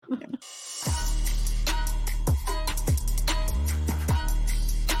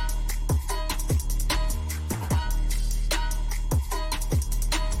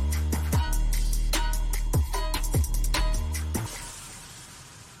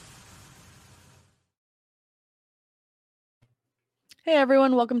Hey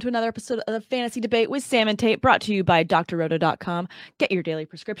everyone, welcome to another episode of the Fantasy Debate with Sam and Tate, brought to you by drroto.com. Get your daily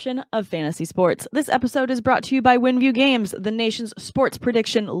prescription of fantasy sports. This episode is brought to you by WinView Games, the nation's sports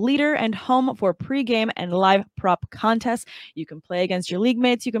prediction leader and home for pregame and live prop contests. You can play against your league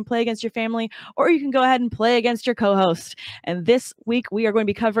mates, you can play against your family, or you can go ahead and play against your co-host. And this week we are going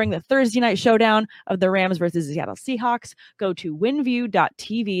to be covering the Thursday night showdown of the Rams versus the Seattle Seahawks. Go to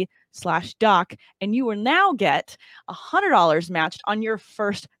winview.tv/doc and you will now get $100 matched on your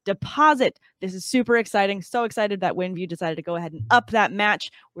first deposit. This is super exciting. So excited that WinView decided to go ahead and up that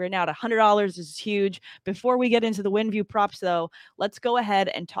match. We're now at $100. This is huge. Before we get into the WinView props, though, let's go ahead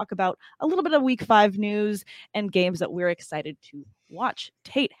and talk about a little bit of Week 5 news and games that we're excited to watch.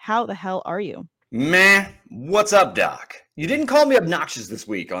 Tate, how the hell are you? Meh. What's up, Doc? You didn't call me obnoxious this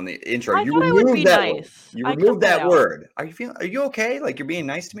week on the intro. I You thought I would be removed that nice. word. You removed that word. Are you okay? Like you're being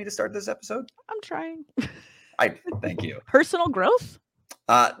nice to me to start this episode? I'm trying. Thank you. Personal growth?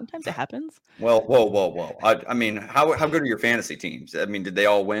 Sometimes it happens. Well, whoa. I mean, how good are your fantasy teams? I mean, did they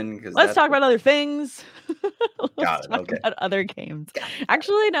all win? Let's talk about other things. Got it. Okay. About other games.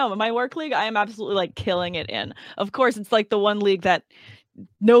 Actually, no, my work league, I am absolutely like killing it in. Of course, it's like the one league that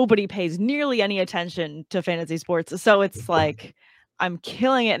nobody pays nearly any attention to fantasy sports. So it's like I'm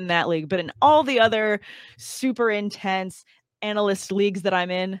killing it in that league. But in all the other super intense analyst leagues that I'm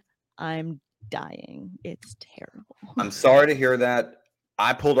in, I'm dying. It's terrible. I'm sorry to hear that.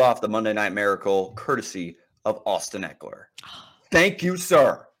 I pulled off the Monday Night Miracle courtesy of Austin Eckler. Thank you,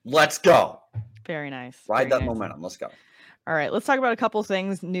 sir. Let's go. Very nice. Ride that momentum. Let's go. All right, let's talk about a couple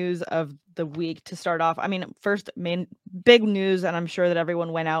things, news of the week to start off. I mean, first, main big news, and I'm sure that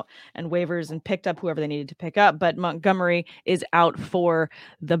everyone went out and waivers and picked up whoever they needed to pick up, but Montgomery is out for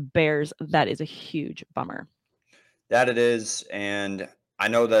the Bears. That is a huge bummer. That it is, and I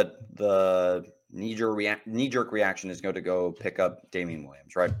know that the knee-jerk reaction is going to go pick up Damian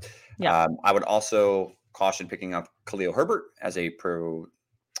Williams, right? Yeah. I would also caution picking up Khalil Herbert as a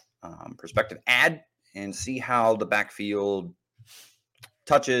prospective ad and see how the backfield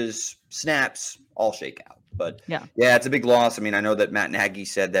touches, snaps, all shake out. But yeah, it's a big loss. I mean, I know that Matt Nagy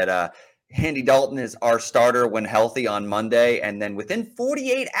said that Andy Dalton is our starter when healthy on Monday, and then within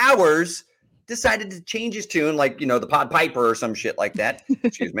 48 hours decided to change his tune, like, the Pied Piper or some shit like that.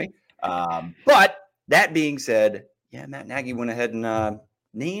 Excuse me. But that being said, Matt Nagy went ahead and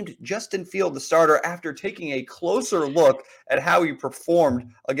named Justin Fields the starter after taking a closer look at how he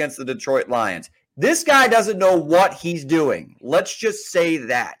performed against the Detroit Lions. This guy doesn't know what he's doing. Let's just say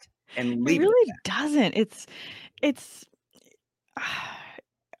that and leave it. It really doesn't.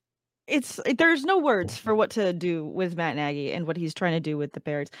 There's no words for what to do with Matt Nagy and what he's trying to do with the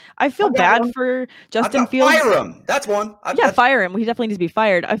Bears. I feel bad for Justin Fields. Fire him. That's one. Fire him. He definitely needs to be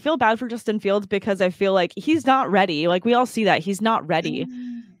fired. I feel bad for Justin Fields because I feel like he's not ready. Like we all see that he's not ready.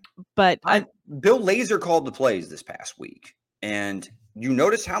 But Bill Lazor called the plays this past week, and you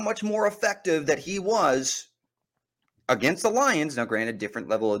notice how much more effective that he was against the Lions. Now, granted, different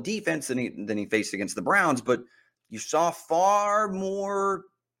level of defense than he faced against the Browns, but you saw far more,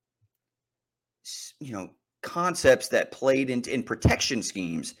 concepts that played in protection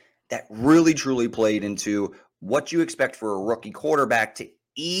schemes that really, truly played into what you expect for a rookie quarterback to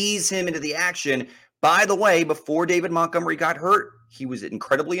ease him into the action. By the way, before David Montgomery got hurt, he was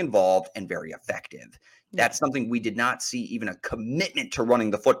incredibly involved and very effective. That's something we did not see, even a commitment to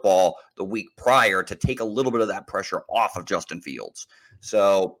running the football the week prior to take a little bit of that pressure off of Justin Fields.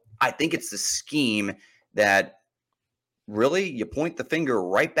 So I think it's the scheme that really you point the finger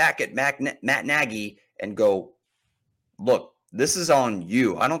right back at Matt Nagy and go, look, this is on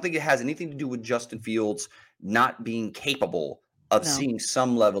you. I don't think it has anything to do with Justin Fields not being capable of seeing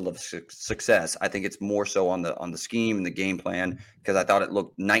some level of success. I think it's more so on the scheme and the game plan, because I thought it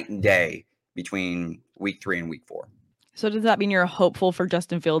looked night and day between week 3 and week 4. So does that mean you're hopeful for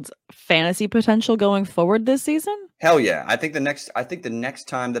Justin Fields' fantasy potential going forward this season? Hell yeah. I think the next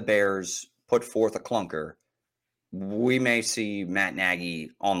time the Bears put forth a clunker, we may see Matt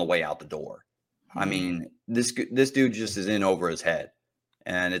Nagy on the way out the door. I mean, this dude just is in over his head.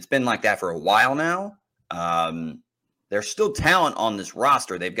 And it's been like that for a while now. There's still talent on this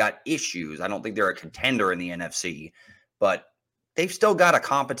roster. They've got issues. I don't think they're a contender in the NFC, but they've still got a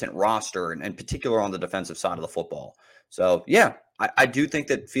competent roster, and in particular on the defensive side of the football. So, yeah, I do think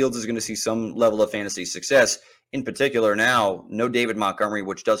that Fields is going to see some level of fantasy success. In particular now, no David Montgomery,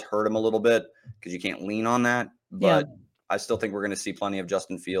 which does hurt him a little bit because you can't lean on that. But I still think we're going to see plenty of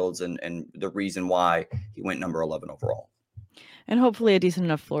Justin Fields and the reason why he went number 11 overall. And hopefully a decent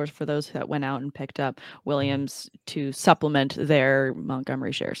enough floor for those that went out and picked up Williams to supplement their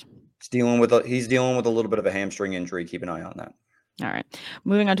Montgomery shares. He's dealing with a little bit of a hamstring injury. Keep an eye on that. All right.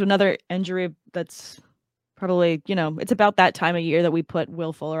 Moving on to another injury that's probably, it's about that time of year that we put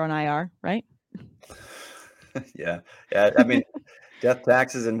Will Fuller on IR, right? Yeah. I mean, death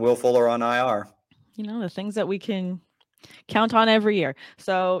taxes and Will Fuller on IR. The things that we can count on every year.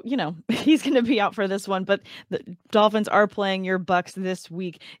 So, he's going to be out for this one, but the Dolphins are playing your Bucks this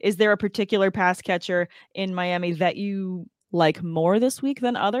week. Is there a particular pass catcher in Miami that you like more this week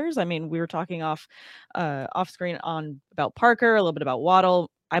than others? I mean, we were talking off screen about Parker, a little bit about Waddle.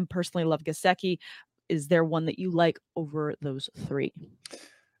 I personally love Gesicki. Is there one that you like over those three?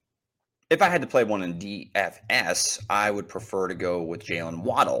 If I had to play one in DFS, I would prefer to go with Jalen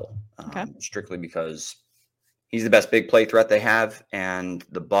Waddle, strictly because he's the best big play threat they have, and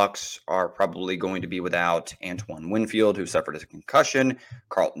the Bucks are probably going to be without Antoine Winfield, who suffered a concussion.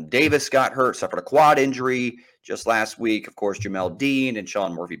 Carlton Davis got hurt, suffered a quad injury just last week. Of course, Jamel Dean and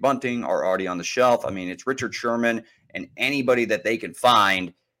Sean Murphy-Bunting are already on the shelf. I mean, it's Richard Sherman and anybody that they can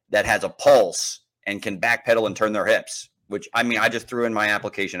find that has a pulse and can backpedal and turn their hips, which, I mean, I just threw in my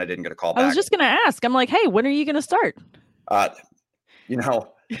application. I didn't get a call back. I was just going to ask. I'm like, hey, when are you going to start? They're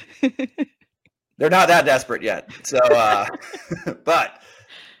not that desperate yet. So, but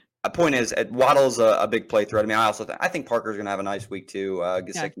a point is, Waddle's a big play threat. I mean, I think Parker's going to have a nice week too.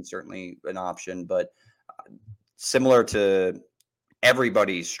 Gesicki's certainly an option, but similar to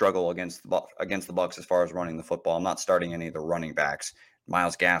everybody's struggle against the Bucks as far as running the football, I'm not starting any of the running backs.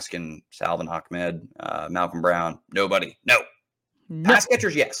 Myles Gaskin, Salvin Ahmed, Malcolm Brown, nobody. No. Pass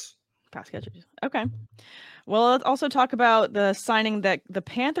catchers, yes. Pass catchers. Okay. Well, let's also talk about the signing that the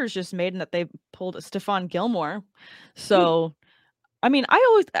Panthers just made and that they pulled Stephon Gilmore. So, I mean,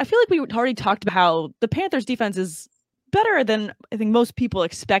 I feel like we already talked about how the Panthers defense is better than I think most people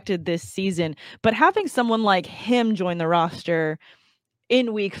expected this season. But having someone like him join the roster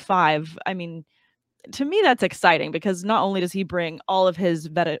in week 5, I mean, to me, that's exciting because not only does he bring all of his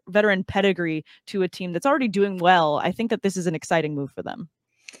veteran pedigree to a team that's already doing well, I think that this is an exciting move for them.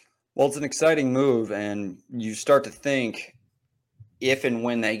 Well, it's an exciting move, and you start to think if and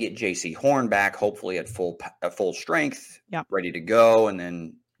when they get J.C. Horn back, hopefully at full strength, ready to go, and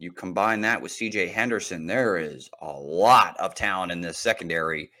then you combine that with C.J. Henderson, there is a lot of talent in this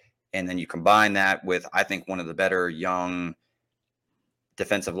secondary, and then you combine that with, I think, one of the better young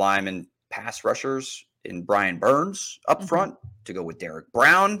defensive linemen pass rushers in Brian Burns up front to go with Derek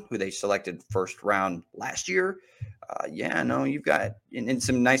Brown, who they selected first round last year. You've got in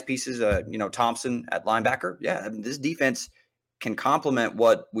some nice pieces, Thompson at linebacker. Yeah, I mean, this defense can complement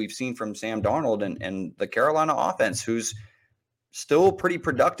what we've seen from Sam Darnold and the Carolina offense, who's still pretty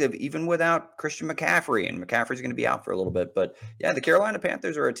productive even without Christian McCaffrey. And McCaffrey's going to be out for a little bit. But, yeah, the Carolina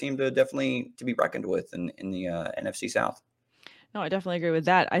Panthers are a team to be reckoned with in the NFC South. No, I definitely agree with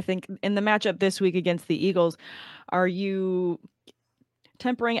that. I think in the matchup this week against the Eagles, are you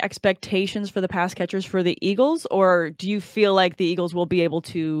tempering expectations for the pass catchers for the Eagles, or do you feel like the Eagles will be able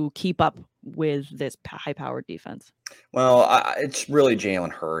to keep up with this high-powered defense? Well, it's really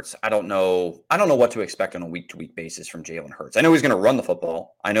Jalen Hurts. I don't know what to expect on a week-to-week basis from Jalen Hurts. I know he's going to run the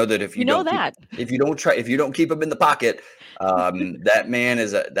football. I know that if you don't keep him in the pocket, that man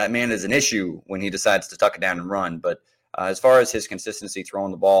is an issue when he decides to tuck it down and run. But as far as his consistency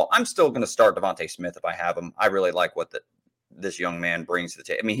throwing the ball, I'm still going to start Devontae Smith if I have him. I really like what this young man brings to the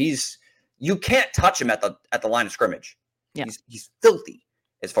table. I mean, you can't touch him at the line of scrimmage. Yeah. He's filthy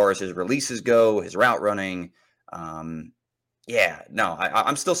as far as his releases go, his route running. I'm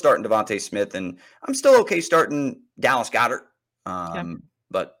still starting Devontae Smith, and I'm still okay starting Dallas Goedert.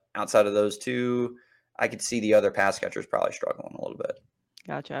 But outside of those two, I could see the other pass catchers probably struggling a little bit.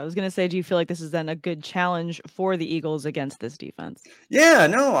 Gotcha. I was going to say, do you feel like this is then a good challenge for the Eagles against this defense? Yeah,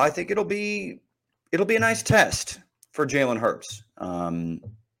 no, I think it'll be a nice test for Jalen Hurts.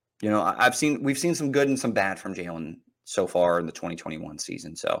 We've seen some good and some bad from Jalen so far in the 2021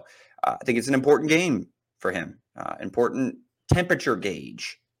 season. So I think it's an important game for him, important temperature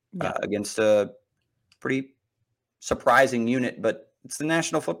gauge against a pretty surprising unit, but it's the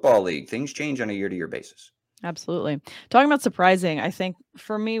National Football League. Things change on a year-to-year basis. Absolutely. Talking about surprising, I think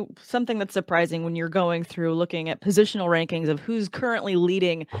for me, something that's surprising when you're going through looking at positional rankings of who's currently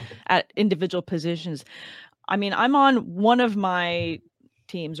leading at individual positions. I mean, I'm on one of my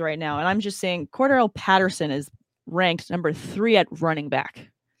teams right now, and I'm just saying Cordarrelle Patterson is ranked number 3 at running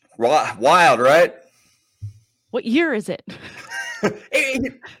back. Wild, right? What year is it?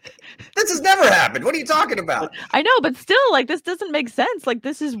 This has never happened. What are you talking about? I know, but still, like, this doesn't make sense. Like,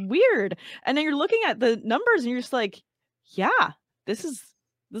 this is weird. And then you're looking at the numbers and you're just like, yeah, this is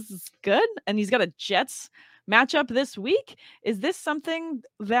good. And he's got a Jets matchup this week. Is this something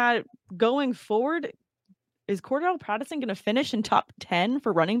that going forward is Cordell Patterson going to finish in top 10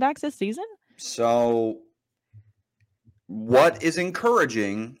 for running backs this season? So what is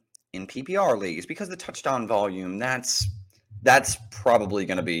encouraging in PPR leagues, because the touchdown volume, that's probably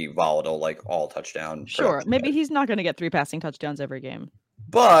going to be volatile, like all touchdown. Sure. Maybe he's not going to get 3 passing touchdowns every game.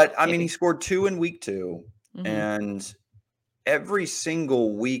 But I mean, he scored 2 in week 2, Mhm. and every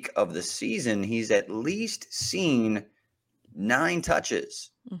single week of the season, he's at least seen 9 touches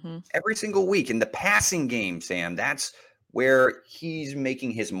every single week in the passing game. Sam, that's where he's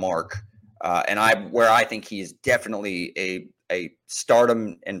making his mark, and I think he is definitely a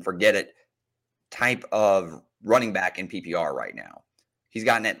stardom and forget it type of running back in PPR right now. He's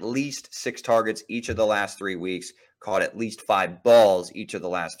gotten at least 6 targets each of the last 3 weeks, caught at least 5 balls each of the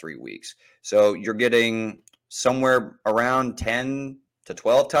last 3 weeks. So you're getting somewhere around 10 to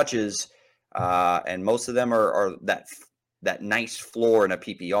 12 touches, and most of them are that nice floor in a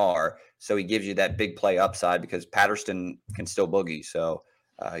PPR. So he gives you that big play upside because Patterson can still boogie. So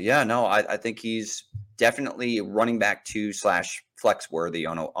I think he's definitely running back 2/flex worthy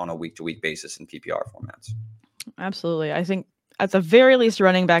on a week-to-week basis in PPR formats. Absolutely. I think at the very least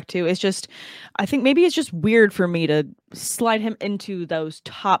running back 2. It's just, I think maybe it's just weird for me to slide him into those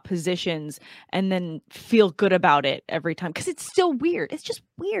top positions and then feel good about it every time, because it's still weird. It's just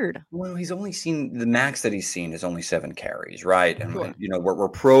weird. Well, he's only seen the max that he's seen is only 7 carries, right? And Sure. we're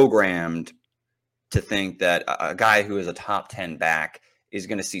programmed to think that a guy who is a top 10 back is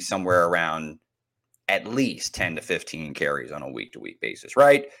going to see somewhere around at least 10 to 15 carries on a week-to-week basis,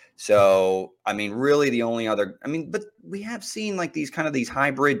 right? So, I mean, really the only other, but we have seen like these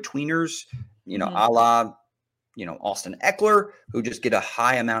hybrid tweeners, a la, Austin Eckler, who just get a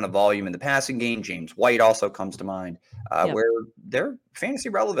high amount of volume in the passing game. James White also comes to mind, where they're fantasy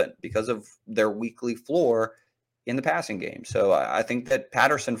relevant because of their weekly floor in the passing game. So I think that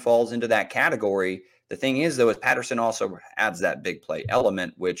Patterson falls into that category. The thing is, though, is Patterson also adds that big play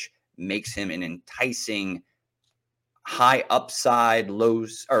element, which makes him an enticing high upside,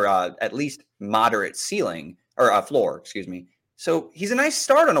 lows, or at least moderate ceiling or floor, excuse me. So he's a nice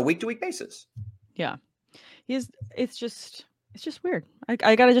start on a week-to-week basis. Yeah. It's just weird.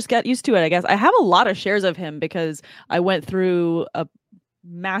 I got to just get used to it, I guess. I have a lot of shares of him because I went through a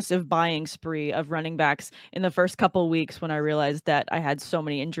massive buying spree of running backs in the first couple weeks when I realized that I had so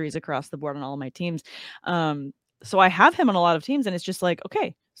many injuries across the board on all of my teams. So I have him on a lot of teams, and it's just like,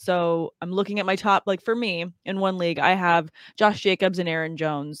 okay, so I'm looking at my top, like for me in one league, I have Josh Jacobs and Aaron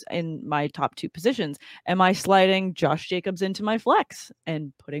Jones in my top 2 positions. Am I sliding Josh Jacobs into my flex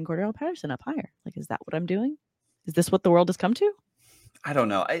and putting Cordell Patterson up higher? Like, is that what I'm doing? Is this what the world has come to? I don't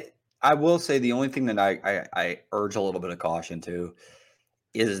know. I will say the only thing that I urge a little bit of caution to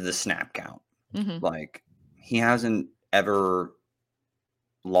is the snap count. Like, he hasn't ever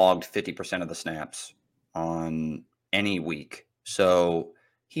logged 50% of the snaps on any week. So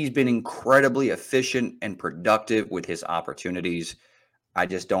he's been incredibly efficient and productive with his opportunities. I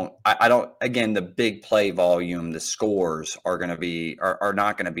don't, again, the big play volume, the scores are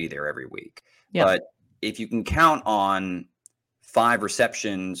not going to be there every week. Yeah. But if you can count on 4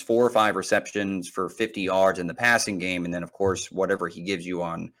 or 5 receptions for 50 yards in the passing game, and then of course, whatever he gives you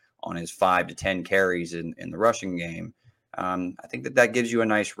on his 5 to 10 carries in the rushing game, I think that gives you a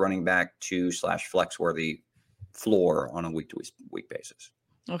nice running back 2/flex worthy floor on a week-to-week basis.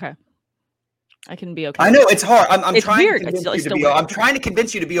 Okay. I can be okay. I know it's hard. I'm trying weird. I'm trying to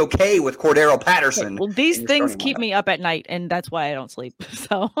convince you to be okay with Cordero Patterson. Well, these things keep me up at night, and that's why I don't sleep.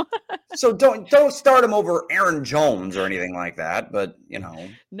 So don't start him over Aaron Jones or anything like that. But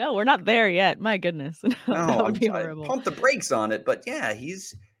no, we're not there yet. My goodness, that would be horrible. Pump the brakes on it. But yeah,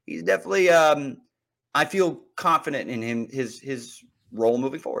 he's definitely. I feel confident in him, his role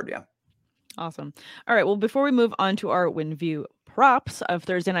moving forward. Yeah. Awesome. All right. Well, before we move on to our WinView props of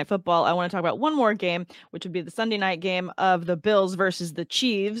Thursday Night Football, I want to talk about one more game, which would be the Sunday night game of the Bills versus the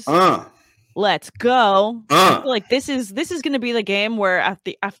Chiefs. Let's go. I feel like this is going to be the game where at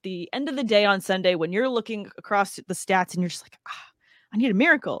the end of the day on Sunday, when you're looking across the stats and you're just like, I need a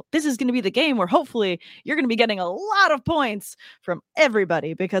miracle. This is going to be the game where hopefully you're going to be getting a lot of points from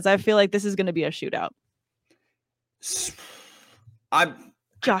everybody, because I feel like this is going to be a shootout.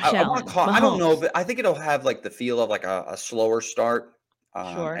 Josh Allen. I don't know, but I think it'll have like the feel of like a slower start.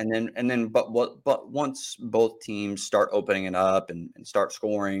 Sure. But once both teams start opening it up and start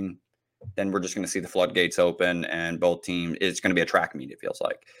scoring, then we're just going to see the floodgates open, and both teams, it's going to be a track meet. It feels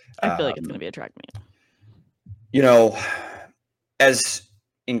like. I feel like it's going to be a track meet. As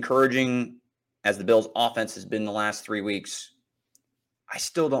encouraging as the Bills' offense has been the last 3 weeks, I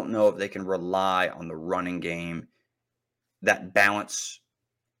still don't know if they can rely on the running game, that balance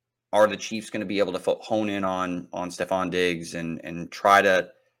are the Chiefs going to be able to hone in on Stephon Diggs and try to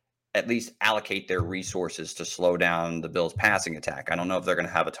at least allocate their resources to slow down the Bills' passing attack? I don't know if they're going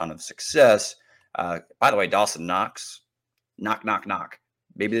to have a ton of success. By the way, Dawson Knox, knock, knock, knock.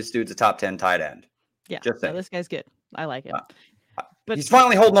 Maybe this dude's a top 10 tight end. Yeah, just no, this guy's good. I like it. But he's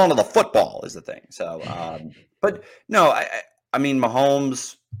finally holding on to the football is the thing. So, but no, I mean,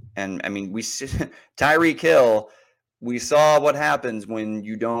 Mahomes and I mean, Tyreek Hill, we saw what happens when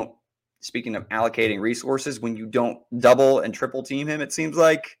you don't, speaking of allocating resources, when you don't double and triple team him, it seems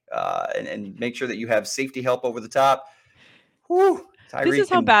like, and make sure that you have safety help over the top. Whew, this is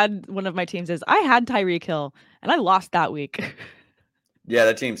how bad one of my teams is. I had Tyreek Hill and I lost that week. Yeah,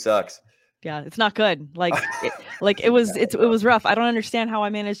 that team sucks. Yeah, it's not good. It was rough. I don't understand how I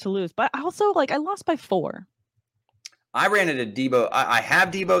managed to lose, but I also I lost by 4. I ran into Deebo. I have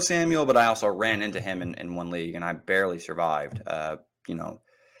Deebo Samuel, but I also ran into him in one league, and I barely survived.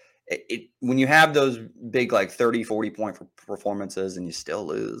 When you have those big 30, 40 point performances and you still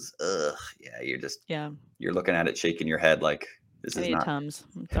lose, you're looking at it, shaking your head like this is not. Tums.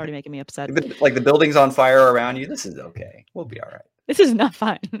 It's already making me upset. Like the building's on fire around you. This is okay. We'll be all right. This is not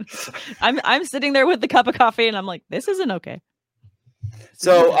fine. I'm sitting there with the cup of coffee and I'm like, this isn't okay.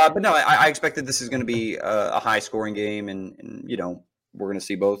 So, but no, I expected this is going to be a high scoring game, and we're going to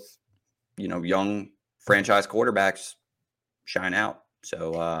see both, young franchise quarterbacks shine out.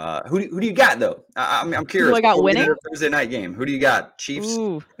 So, who do you got though? I'm curious. Who I got winning Thursday night game? Who do you got? Chiefs,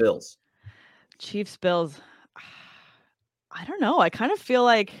 Bills. Chiefs, Bills. I don't know. I kind of feel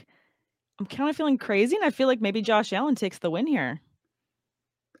like I'm kind of feeling crazy, and I feel like maybe Josh Allen takes the win here.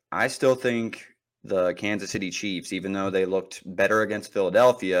 I still think the Kansas City Chiefs, even though they looked better against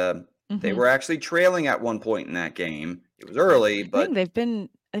Philadelphia, they were actually trailing at one point in that game. It was early, but they've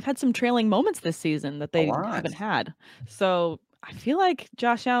had some trailing moments this season that they haven't had. So I feel like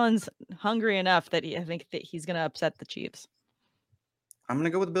Josh Allen's hungry enough that I think that he's going to upset the Chiefs. I'm going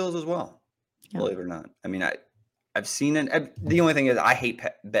to go with the Bills as well. Yeah. Believe it or not. I mean, I've seen it. The only thing is I hate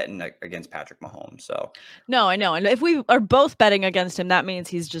betting against Patrick Mahomes. So no, I know. And if we are both betting against him, that means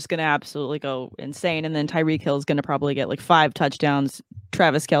he's just going to absolutely go insane. And then Tyreek Hill is going to probably get 5 touchdowns.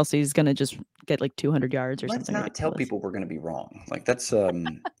 Travis Kelce's going to just get 200 yards or something. Let's not tell people we're going to be wrong. That's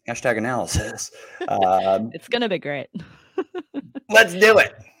hashtag analysis. It's going to be great. Let's do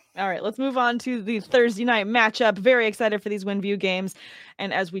it. All right, let's move on to the Thursday night matchup. Very excited for these WinView games.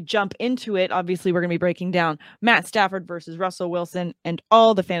 And as we jump into it, obviously we're going to be breaking down Matt Stafford versus Russell Wilson and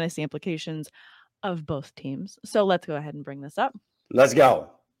all the fantasy implications of both teams. So let's go ahead and bring this up. Let's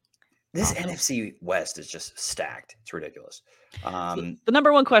go. This NFC West is just stacked. It's ridiculous. The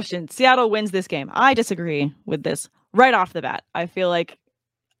number one question, Seattle wins this game. I disagree with this right off the bat. I feel like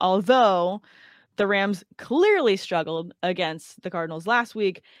although the Rams clearly struggled against the Cardinals last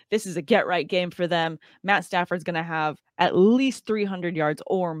week, this is a get-right game for them. Matt Stafford's going to have at least 300 yards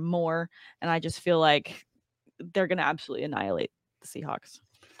or more, and I just feel like they're going to absolutely annihilate the Seahawks.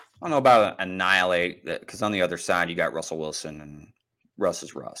 I don't know about annihilate, because on the other side, you got Russell Wilson, and Russ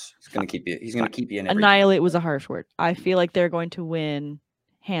is Russ. He's going to keep you. He's going to keep you in. Annihilate was a harsh word. I feel like they're going to win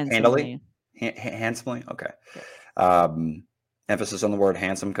handsomely. Handsomely? Okay. Emphasis on the word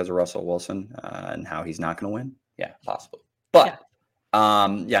handsome because of Russell Wilson and how he's not going to win. Yeah, possibly. But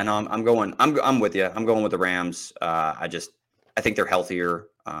I'm with you. I'm going with the Rams. I think they're healthier.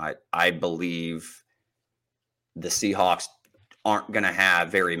 I believe the Seahawks aren't going to have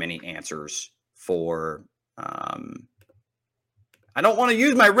very many answers for. I don't want to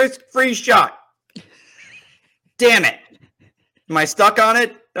use my risk-free shot. Damn it! Am I stuck on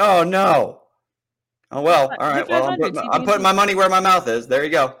it? Oh no. Oh, well, all right. Well, I'm putting my money where my mouth is. There you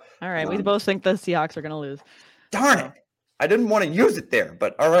go. All right. We both think the Seahawks are going to lose. Darn it. I didn't want to use it there,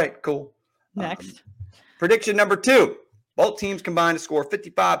 but all right, cool. Next. Prediction number 2. Both teams combined to score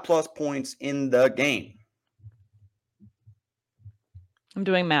 55-plus points in the game. I'm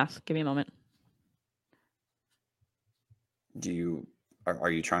doing math. Give me a moment.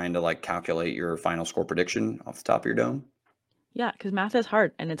 Are you trying to calculate your final score prediction off the top of your dome? Yeah, because math is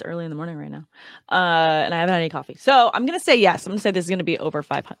hard, and it's early in the morning right now. And I haven't had any coffee. So I'm going to say yes. I'm going to say this is going to be over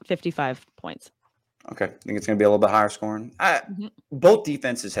 55 points. Okay. I think it's going to be a little bit higher scoring. Both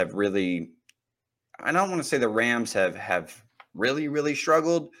defenses have really – I don't want to say the Rams have really, really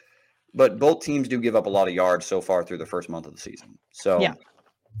struggled, but both teams do give up a lot of yards so far through the first month of the season. So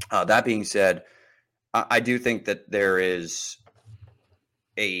that being said, I do think that there is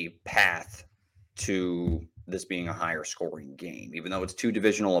a path to – this being a higher scoring game, even though it's 2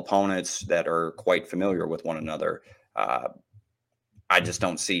 divisional opponents that are quite familiar with one another. I just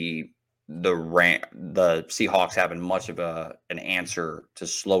don't see the Seahawks having much of an answer to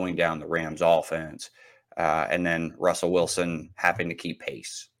slowing down the Rams offense. And then Russell Wilson having to keep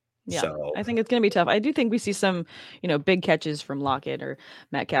pace. Yeah, So I think it's going to be tough. I do think we see some, big catches from Lockett or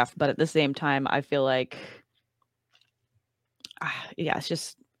Metcalf, but at the same time, I feel like, it's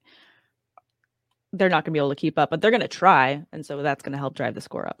just they're not going to be able to keep up, but they're going to try, and so that's going to help drive the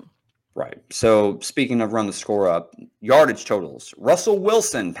score up. Right. So speaking of run the score up, yardage totals. Russell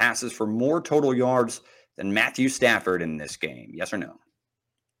Wilson passes for more total yards than Matthew Stafford in this game. Yes or no?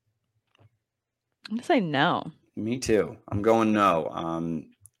 I'm going to say no. Me too. I'm going no.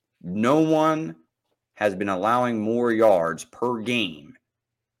 No one has been allowing more yards per game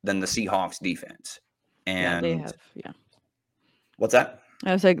than the Seahawks defense. And they have. Yeah. What's that?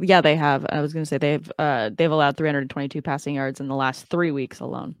 I was like, yeah, they have. I was going to say they've allowed 322 passing yards in the last 3 weeks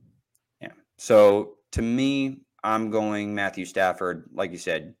alone. Yeah. So to me, I'm going Matthew Stafford. Like you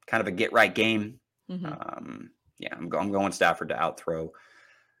said, kind of a get right game. Mm-hmm. I'm going Stafford to outthrow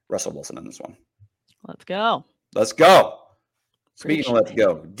Russell Wilson in this one. Let's go. Let's go. Speaking of let's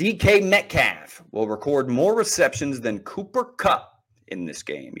go, DK Metcalf will record more receptions than Cooper Kupp in this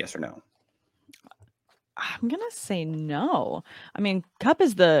game. Yes or no? I'm going to say no. I mean, Kupp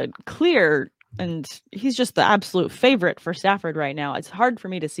is the clear, and he's just the absolute favorite for Stafford right now. It's hard for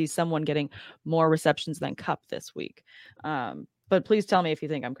me to see someone getting more receptions than Kupp this week. But please tell me if you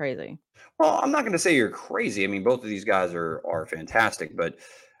think I'm crazy. Well, I'm not going to say you're crazy. I mean, both of these guys are fantastic, but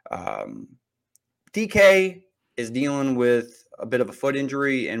DK is dealing with a bit of a foot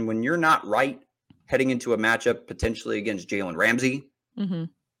injury, and when you're not right heading into a matchup potentially against Jalen Ramsey,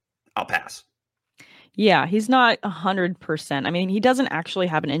 I'll pass. Yeah, he's not 100%. I mean, he doesn't actually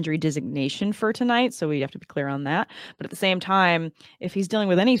have an injury designation for tonight, so we have to be clear on that. But at the same time, if he's dealing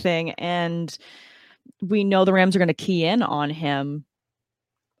with anything and we know the Rams are going to key in on him,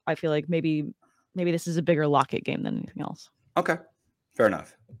 I feel like maybe this is a bigger Lockett game than anything else. Okay, fair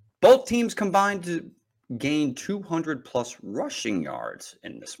enough. Both teams combined to gain 200+ rushing yards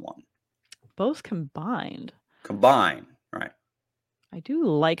in this one. Both combined. Combined, right. I do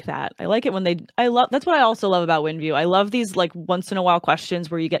like that. I like it when that's what I also love about WinView. I love these like once in a while questions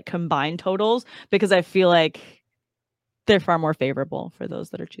where you get combined totals because I feel like they're far more favorable for those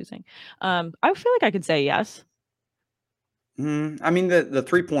that are choosing. I feel like I could say yes. I mean, the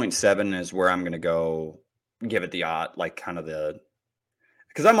 3.7 is where I'm going to go give it the odd, like kind of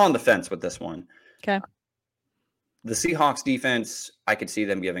because I'm on the fence with this one. Okay. The Seahawks defense, I could see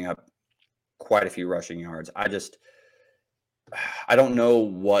them giving up quite a few rushing yards. I don't know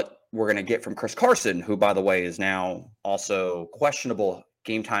what we're going to get from Chris Carson, who, by the way, is now also questionable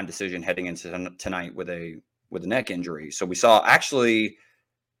game time decision heading into tonight with a neck injury. So we saw actually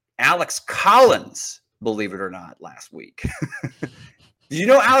Alex Collins, believe it or not, last week. Did you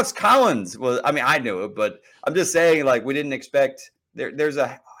know Alex Collins was? I mean, I knew it, but I'm just saying, like, we didn't expect. There's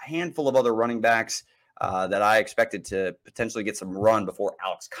a handful of other running backs that I expected to potentially get some run before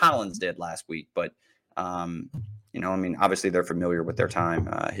Alex Collins did last week, but. I mean, obviously they're familiar with their time,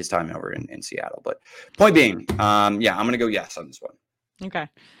 his time over in Seattle. But point being, I'm going to go yes on this one. Okay.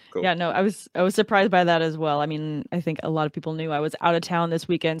 Cool. Yeah, no, I was surprised by that as well. I mean, I think a lot of people knew I was out of town this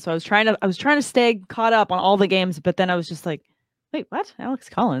weekend, so I was trying to stay caught up on all the games, but then I was just like, wait, what? Alex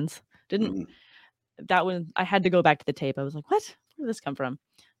Collins that one. I had to go back to the tape. I was like, what? Where did this come from?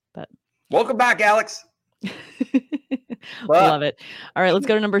 But welcome back, Alex. Love it. All right, let's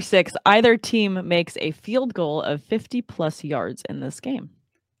go to number 6. Either team makes a field goal of 50+ yards in this game.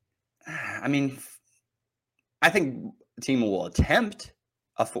 I mean, I think the team will attempt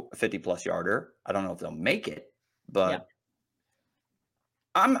a 50+ yarder. I don't know if they'll make it, but yeah.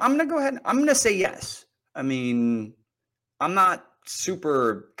 I'm going to go ahead. I'm going to say yes. I mean, I'm not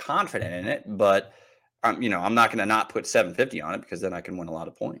super confident in it, but I'm not going to not put 750 on it because then I can win a lot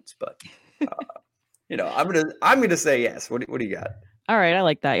of points. But I'm gonna say yes. What do you got? All right, I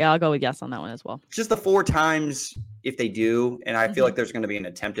like that. Yeah, I'll go with yes on that one as well. Just the 4 times if they do, and I feel like there's going to be an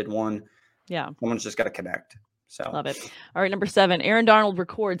attempted one. Yeah, someone's just got to connect. So love it. All right, number 7. Aaron Donald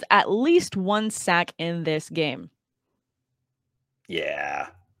records at least 1 sack in this game. Yeah,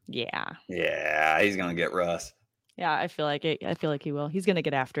 he's gonna get Russ. Yeah, I feel like it. I feel like he will. He's gonna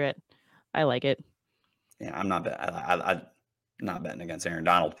get after it. I like it. Yeah, I'm not I'm not betting against Aaron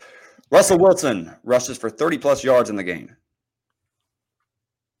Donald. Russell Wilson rushes for 30+ yards in the game.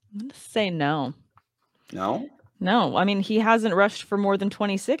 I'm going to say no. No? No. I mean, he hasn't rushed for more than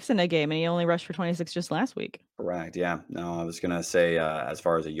 26 in a game, and he only rushed for 26 just last week. Correct. Yeah. No, I was going to say, as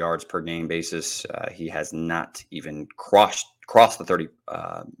far as a yards per game basis, he has not even crossed the 30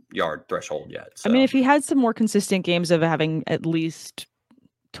 yard threshold yet. So. I mean, if he had some more consistent games of having at least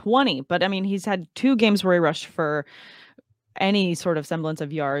 20. But I mean, he's had 2 games where he rushed for any sort of semblance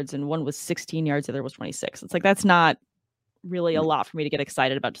of yards, and one was 16 yards, the other was 26. It's like, that's not really a lot for me to get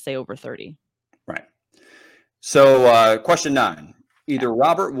excited about to say over 30. Right. So question 9, either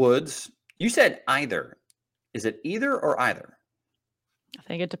Robert Woods, you said either. Is it either or either? I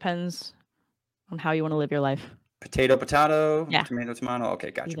think it depends on how you want to live your life. Potato, potato, Yeah. tomato, tomato.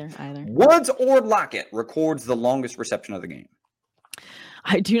 Okay, gotcha. Either. Woods or Lockett records the longest reception of the game?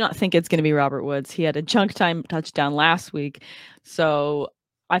 I do not think it's going to be Robert Woods. He had a chunk time touchdown last week. So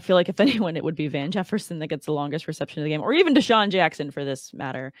I feel like if anyone, it would be Van Jefferson that gets the longest reception of the game, or even Deshaun Jackson for this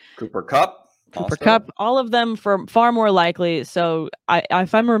matter. Cooper Kupp. Kupp, all of them for far more likely. So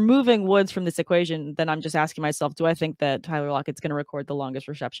if I'm removing Woods from this equation, then I'm just asking myself, do I think that Tyler Lockett's going to record the longest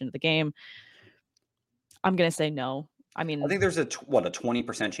reception of the game? I'm going to say no. I mean, I think there's a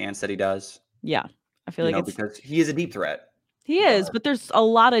 20% chance that he does. Yeah. I feel like it's because he is a deep threat. He is, but there's a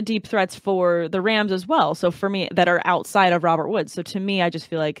lot of deep threats for the Rams as well. So for me, that are outside of Robert Woods. So to me, I just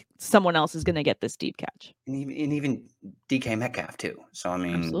feel like someone else is going to get this deep catch. And even DK Metcalf too. So I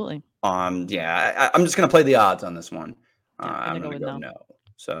mean, absolutely. Yeah, I'm just going to play the odds on this one. I'm going to go no.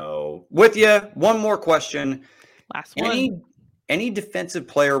 So with you, one more question. Last one. Any defensive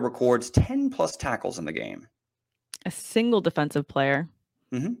player records 10 plus tackles in the game? A single defensive player.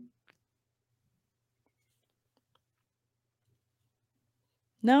 Mm-hmm.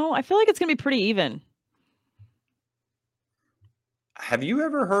 No, I feel like it's going to be pretty even. Have you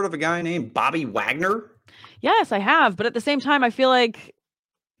ever heard of a guy named Bobby Wagner? Yes, I have. But at the same time, I feel like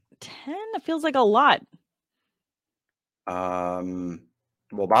 10 feels like a lot.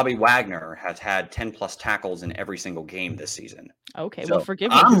 Well, Bobby Wagner has had 10 plus tackles in every single game this season. Okay, well,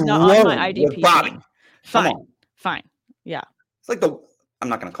 forgive me. He's not on my IDP. Bobby. Fine. Yeah. It's like I'm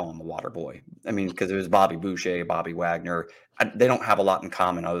not going to call him the water boy. I mean, because it was Bobby Boucher, Bobby Wagner. They don't have a lot in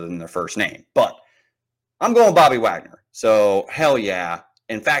common other than their first name. But I'm going Bobby Wagner. So, hell yeah.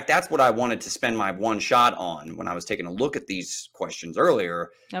 In fact, that's what I wanted to spend my one shot on when I was taking a look at these questions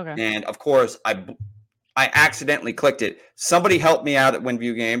earlier. Okay. And, of course, I accidentally clicked it. Somebody help me out at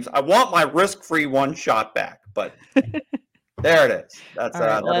WinView Games. I want my risk-free one shot back. But there it is. That's all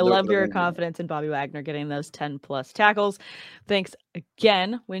right. Well, I love your confidence in Bobby Wagner getting those 10 plus tackles. Thanks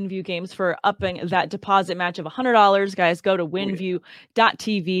again, WinView Games, for upping that deposit match of $100. Guys, go to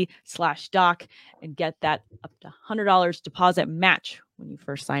winview.tv/doc and get that up to $100 deposit match when you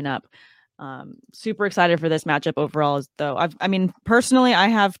first sign up. Super excited for this matchup overall, though. I mean, personally, I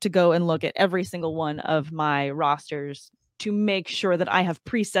have to go and look at every single one of my rosters to make sure that I have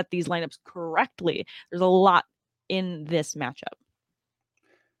preset these lineups correctly. There's a lot in this matchup.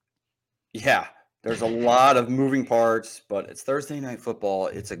 Yeah, there's a lot of moving parts, but it's Thursday Night Football.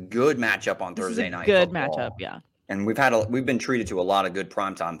 It's a good matchup on Thursday Night Football. Good matchup, yeah. And we've been treated to a lot of good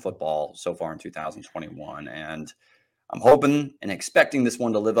primetime football so far in 2021, and I'm hoping and expecting this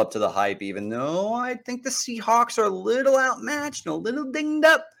one to live up to the hype, even though I think the Seahawks are a little outmatched and a little dinged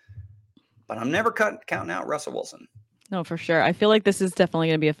up. But I'm never counting out Russell Wilson. No, for sure. I feel like this is definitely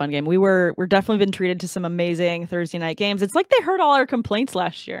going to be a fun game. We're definitely been treated to some amazing Thursday night games. It's like they heard all our complaints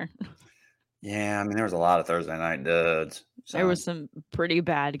last year. Yeah, I mean, there was a lot of Thursday night duds. So. There was some pretty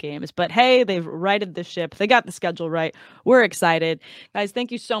bad games, but hey, they've righted the ship. They got the schedule right. We're excited. Guys,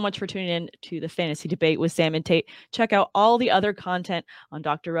 thank you so much for tuning in to the Fantasy Debate with Sam and Tate. Check out all the other content on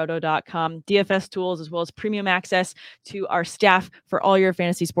drroto.com, DFS tools, as well as premium access to our staff for all your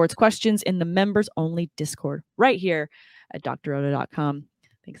fantasy sports questions in the members-only Discord right here at drroto.com.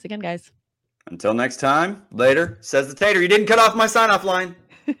 Thanks again, guys. Until next time, later, says the Tater. You didn't cut off my sign-off line.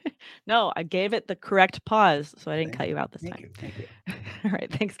 No, I gave it the correct pause, so I didn't cut you out this time. Thank you. All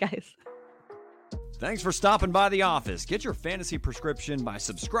right, thanks, guys. Thanks for stopping by the office. Get your fantasy prescription by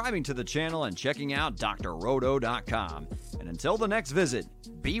subscribing to the channel and checking out drroto.com. And until the next visit,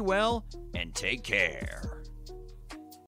 be well and take care.